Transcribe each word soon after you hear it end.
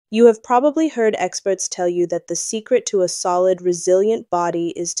You have probably heard experts tell you that the secret to a solid, resilient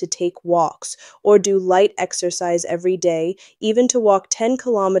body is to take walks or do light exercise every day, even to walk 10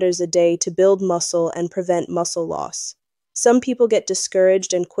 kilometers a day to build muscle and prevent muscle loss. Some people get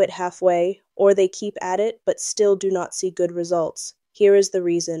discouraged and quit halfway, or they keep at it but still do not see good results. Here is the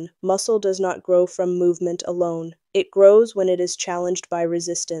reason. Muscle does not grow from movement alone. It grows when it is challenged by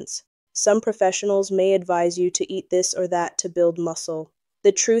resistance. Some professionals may advise you to eat this or that to build muscle.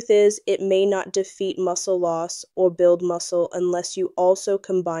 The truth is, it may not defeat muscle loss or build muscle unless you also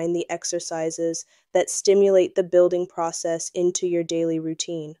combine the exercises that stimulate the building process into your daily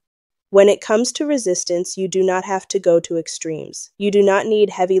routine. When it comes to resistance, you do not have to go to extremes. You do not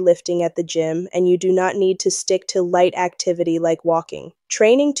need heavy lifting at the gym, and you do not need to stick to light activity like walking.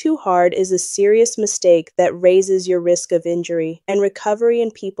 Training too hard is a serious mistake that raises your risk of injury, and recovery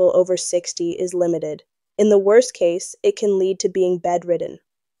in people over 60 is limited. In the worst case, it can lead to being bedridden.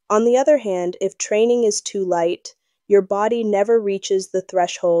 On the other hand, if training is too light, your body never reaches the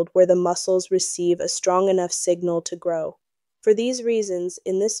threshold where the muscles receive a strong enough signal to grow. For these reasons,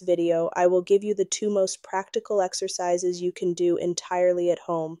 in this video, I will give you the two most practical exercises you can do entirely at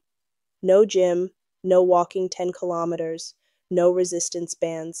home. No gym, no walking 10 kilometers, no resistance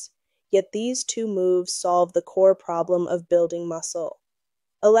bands. Yet these two moves solve the core problem of building muscle.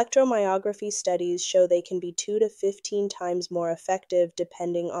 Electromyography studies show they can be 2 to 15 times more effective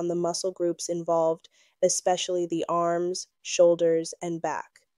depending on the muscle groups involved, especially the arms, shoulders, and back.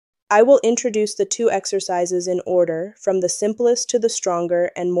 I will introduce the two exercises in order, from the simplest to the stronger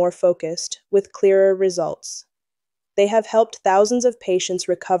and more focused, with clearer results. They have helped thousands of patients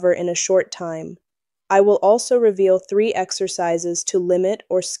recover in a short time. I will also reveal 3 exercises to limit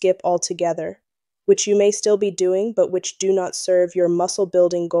or skip altogether, which you may still be doing but which do not serve your muscle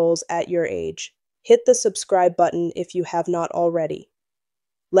building goals at your age. Hit the subscribe button if you have not already.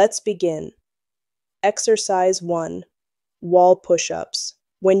 Let's begin. Exercise 1. Wall push-ups.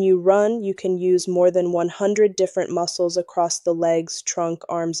 When you run, you can use more than 100 different muscles across the legs, trunk,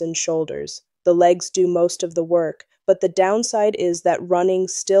 arms, and shoulders. The legs do most of the work, but the downside is that running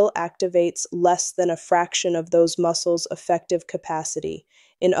still activates less than a fraction of those muscles' effective capacity.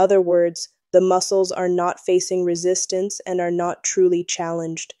 In other words, the muscles are not facing resistance and are not truly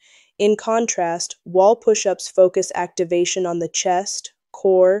challenged. In contrast, wall push-ups focus activation on the chest,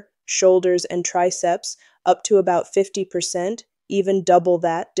 core, shoulders, and triceps up to about 50%, even double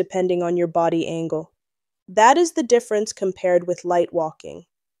that depending on your body angle. That is the difference compared with light walking.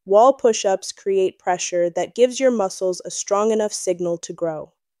 Wall push-ups create pressure that gives your muscles a strong enough signal to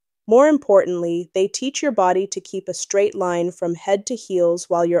grow. More importantly, they teach your body to keep a straight line from head to heels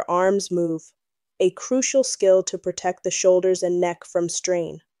while your arms move, a crucial skill to protect the shoulders and neck from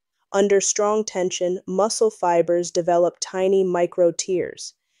strain. Under strong tension, muscle fibers develop tiny micro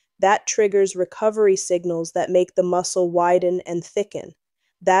tears. That triggers recovery signals that make the muscle widen and thicken.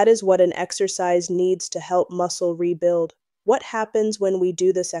 That is what an exercise needs to help muscle rebuild. What happens when we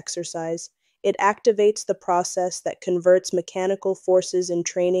do this exercise? It activates the process that converts mechanical forces in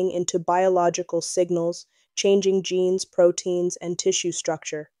training into biological signals, changing genes, proteins, and tissue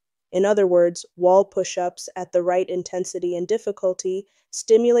structure. In other words, wall push-ups at the right intensity and difficulty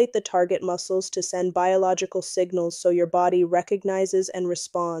stimulate the target muscles to send biological signals so your body recognizes and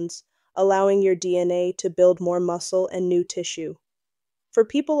responds, allowing your DNA to build more muscle and new tissue. For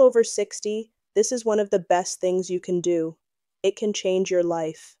people over 60, this is one of the best things you can do. It can change your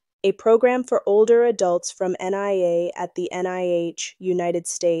life. A program for older adults from NIA at the NIH, United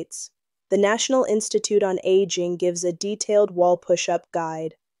States. The National Institute on Aging gives a detailed wall push-up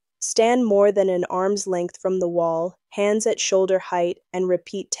guide. Stand more than an arm's length from the wall, hands at shoulder height, and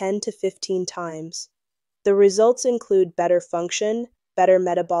repeat 10 to 15 times. The results include better function, better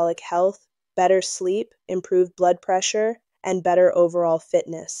metabolic health, better sleep, improved blood pressure, and better overall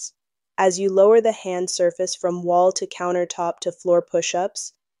fitness. As you lower the hand surface from wall to countertop to floor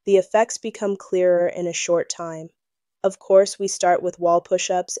push-ups, the effects become clearer in a short time. Of course, we start with wall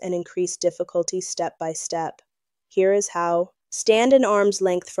push-ups and increase difficulty step by step. Here is how. Stand an arm's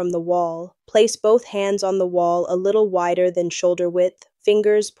length from the wall. Place both hands on the wall a little wider than shoulder width,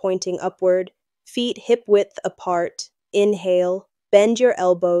 fingers pointing upward, feet hip width apart. Inhale, bend your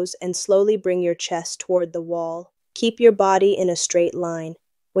elbows, and slowly bring your chest toward the wall. Keep your body in a straight line.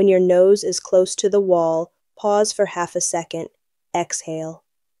 When your nose is close to the wall, pause for half a second. Exhale.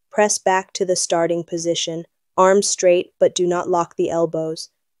 Press back to the starting position, arms straight but do not lock the elbows.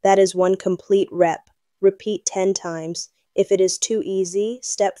 That is one complete rep. Repeat 10 times. If it is too easy,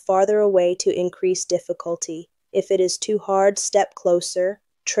 step farther away to increase difficulty. If it is too hard, step closer.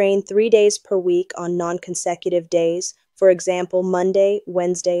 Train 3 days per week on non-consecutive days for example, Monday,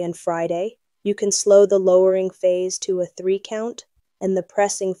 Wednesday, and Friday. You can slow the lowering phase to a 3 count and the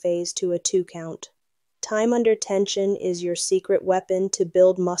pressing phase to a 2 count. Time under tension is your secret weapon to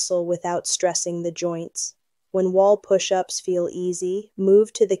build muscle without stressing the joints. When wall push-ups feel easy,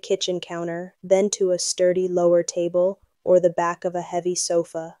 move to the kitchen counter, then to a sturdy lower table or the back of a heavy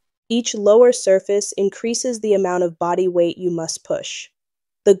sofa. Each lower surface increases the amount of body weight you must push.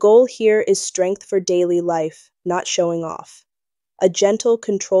 The goal here is strength for daily life, not showing off. A gentle,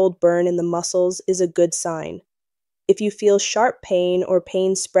 controlled burn in the muscles is a good sign. If you feel sharp pain or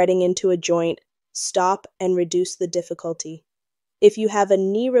pain spreading into a joint, stop and reduce the difficulty. If you have a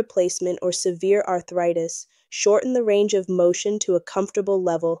knee replacement or severe arthritis, shorten the range of motion to a comfortable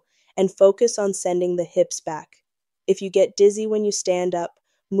level and focus on sending the hips back. If you get dizzy when you stand up,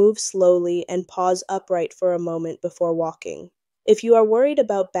 move slowly and pause upright for a moment before walking. If you are worried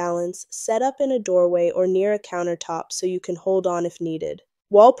about balance, set up in a doorway or near a countertop so you can hold on if needed.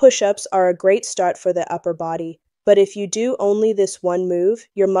 Wall push-ups are a great start for the upper body, but if you do only this one move,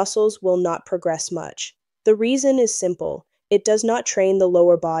 your muscles will not progress much. The reason is simple. It does not train the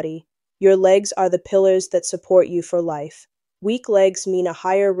lower body. Your legs are the pillars that support you for life. Weak legs mean a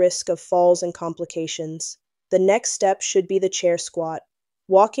higher risk of falls and complications. The next step should be the chair squat.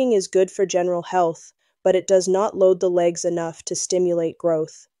 Walking is good for general health, but it does not load the legs enough to stimulate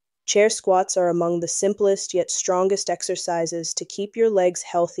growth. Chair squats are among the simplest yet strongest exercises to keep your legs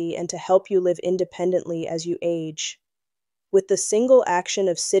healthy and to help you live independently as you age. With the single action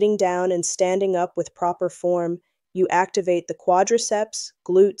of sitting down and standing up with proper form, you activate the quadriceps,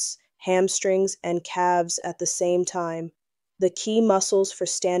 glutes, hamstrings, and calves at the same time. The key muscles for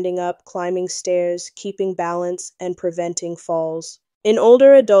standing up, climbing stairs, keeping balance, and preventing falls. In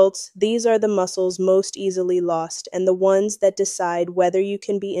older adults, these are the muscles most easily lost and the ones that decide whether you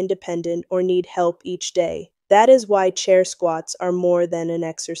can be independent or need help each day. That is why chair squats are more than an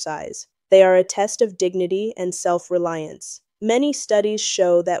exercise. They are a test of dignity and self-reliance. Many studies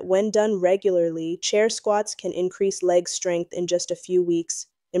show that when done regularly, chair squats can increase leg strength in just a few weeks,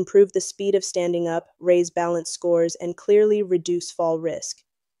 improve the speed of standing up, raise balance scores, and clearly reduce fall risk.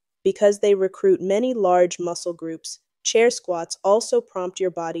 Because they recruit many large muscle groups, chair squats also prompt your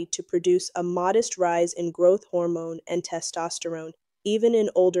body to produce a modest rise in growth hormone and testosterone, even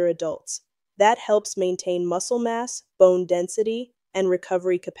in older adults. That helps maintain muscle mass, bone density, and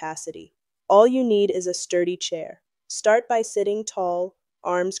recovery capacity. All you need is a sturdy chair. Start by sitting tall,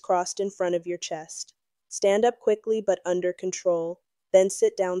 arms crossed in front of your chest. Stand up quickly but under control, then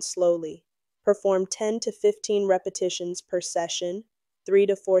sit down slowly. Perform 10 to 15 repetitions per session, 3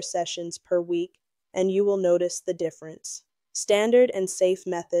 to 4 sessions per week, and you will notice the difference. Standard and safe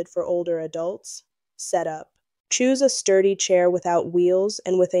method for older adults. Setup. Choose a sturdy chair without wheels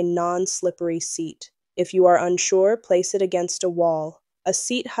and with a non-slippery seat. If you are unsure, place it against a wall. A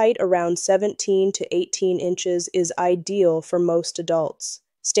seat height around 17 to 18 inches is ideal for most adults.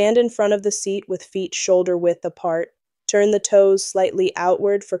 Stand in front of the seat with feet shoulder width apart. Turn the toes slightly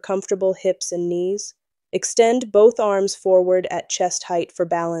outward for comfortable hips and knees. Extend both arms forward at chest height for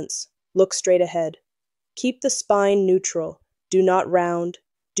balance. Look straight ahead. Keep the spine neutral. Do not round.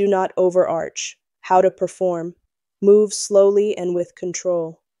 Do not overarch. How to perform. Move slowly and with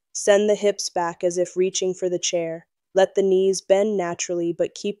control. Send the hips back as if reaching for the chair. Let the knees bend naturally,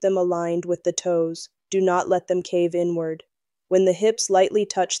 but keep them aligned with the toes. Do not let them cave inward. When the hips lightly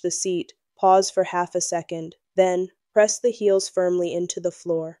touch the seat, pause for half a second. Then, press the heels firmly into the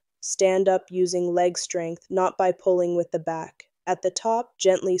floor. Stand up using leg strength, not by pulling with the back. At the top,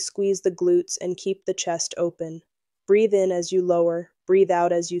 gently squeeze the glutes and keep the chest open. Breathe in as you lower, breathe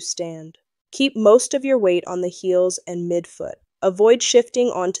out as you stand. Keep most of your weight on the heels and midfoot. Avoid shifting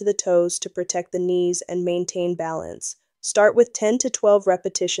onto the toes to protect the knees and maintain balance. Start with 10 to 12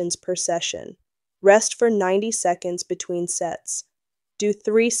 repetitions per session. Rest for 90 seconds between sets. Do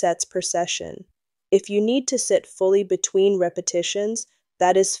 3 sets per session. If you need to sit fully between repetitions,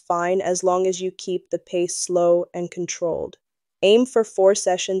 that is fine as long as you keep the pace slow and controlled. Aim for 4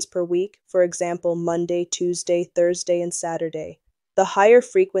 sessions per week, for example, Monday, Tuesday, Thursday, and Saturday. The higher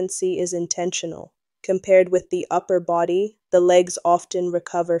frequency is intentional. Compared with the upper body, the legs often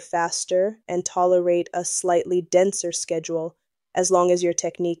recover faster and tolerate a slightly denser schedule as long as your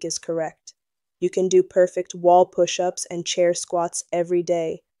technique is correct. You can do perfect wall push-ups and chair squats every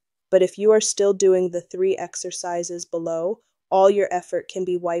day, but if you are still doing the 3 exercises below, all your effort can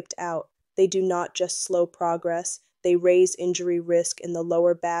be wiped out. They do not just slow progress, they raise injury risk in the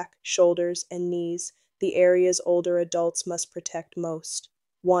lower back, shoulders, and knees, the areas older adults must protect most.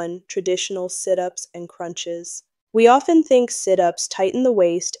 1. Traditional sit-ups and crunches. We often think sit-ups tighten the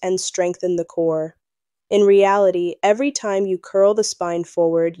waist and strengthen the core. In reality, every time you curl the spine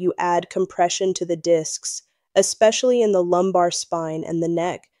forward, you add compression to the discs, especially in the lumbar spine and the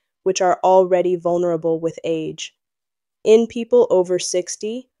neck, which are already vulnerable with age. In people over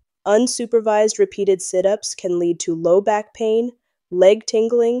 60, unsupervised repeated sit ups can lead to low back pain, leg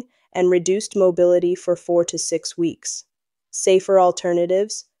tingling, and reduced mobility for 4 to 6 weeks. Safer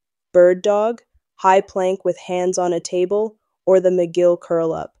alternatives: bird dog, high plank with hands on a table, or the McGill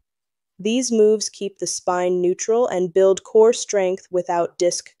curl up. These moves keep the spine neutral and build core strength without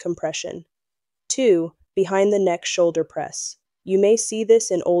disc compression. 2. Behind the neck shoulder press. You may see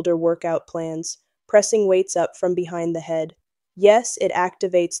this in older workout plans, pressing weights up from behind the head. Yes, it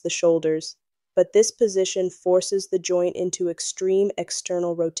activates the shoulders, but this position forces the joint into extreme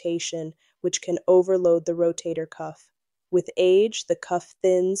external rotation, which can overload the rotator cuff. With age, the cuff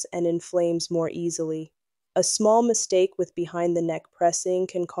thins and inflames more easily. A small mistake with behind the neck pressing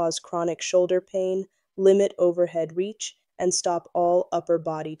can cause chronic shoulder pain, limit overhead reach, and stop all upper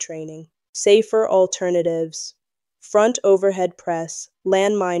body training. Safer alternatives: front overhead press,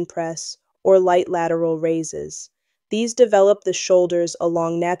 landmine press, or light lateral raises. These develop the shoulders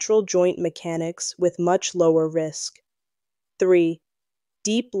along natural joint mechanics with much lower risk. 3.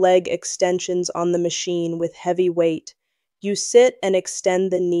 Deep leg extensions on the machine with heavy weight. You sit and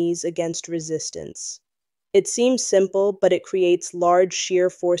extend the knees against resistance. It seems simple, but it creates large shear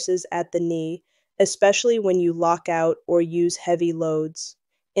forces at the knee, especially when you lock out or use heavy loads.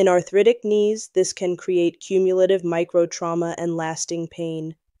 In arthritic knees, this can create cumulative microtrauma and lasting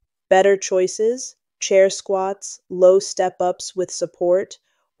pain. Better choices: chair squats, low step ups with support,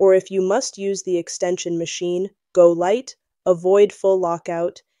 or if you must use the extension machine, go light, avoid full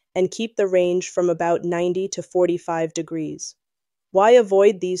lockout, and keep the range from about 90 to 45 degrees. Why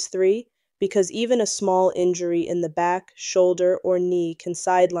avoid these three? Because even a small injury in the back, shoulder, or knee can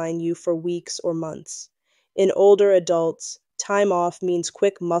sideline you for weeks or months. In older adults, time off means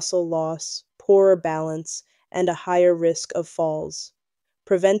quick muscle loss, poorer balance, and a higher risk of falls.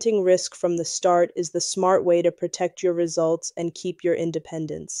 Preventing risk from the start is the smart way to protect your results and keep your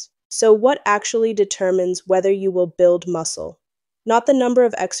independence. So, what actually determines whether you will build muscle? Not the number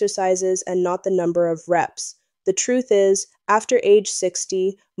of exercises and not the number of reps. The truth is, after age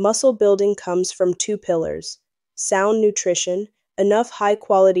 60, muscle building comes from two pillars: sound nutrition, enough high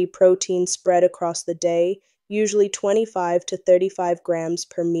quality protein spread across the day, usually 25 to 35 grams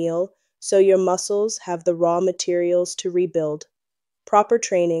per meal, so your muscles have the raw materials to rebuild. Proper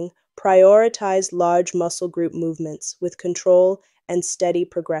training: prioritize large muscle group movements with control and steady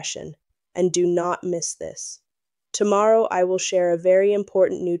progression. And do not miss this. Tomorrow, I will share a very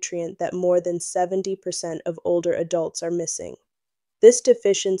important nutrient that more than 70% of older adults are missing. This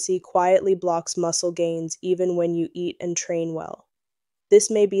deficiency quietly blocks muscle gains even when you eat and train well. This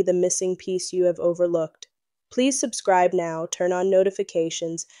may be the missing piece you have overlooked. Please subscribe now, turn on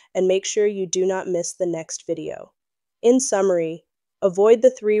notifications, and make sure you do not miss the next video. In summary, avoid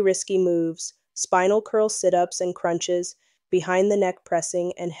the 3 risky moves: spinal curl sit-ups and crunches, behind the neck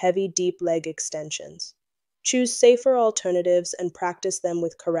pressing, and heavy deep leg extensions. Choose safer alternatives and practice them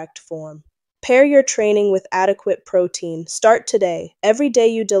with correct form. Pair your training with adequate protein. Start today. Every day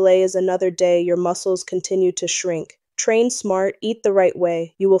you delay is another day your muscles continue to shrink. Train smart, eat the right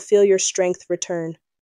way. You will feel your strength return.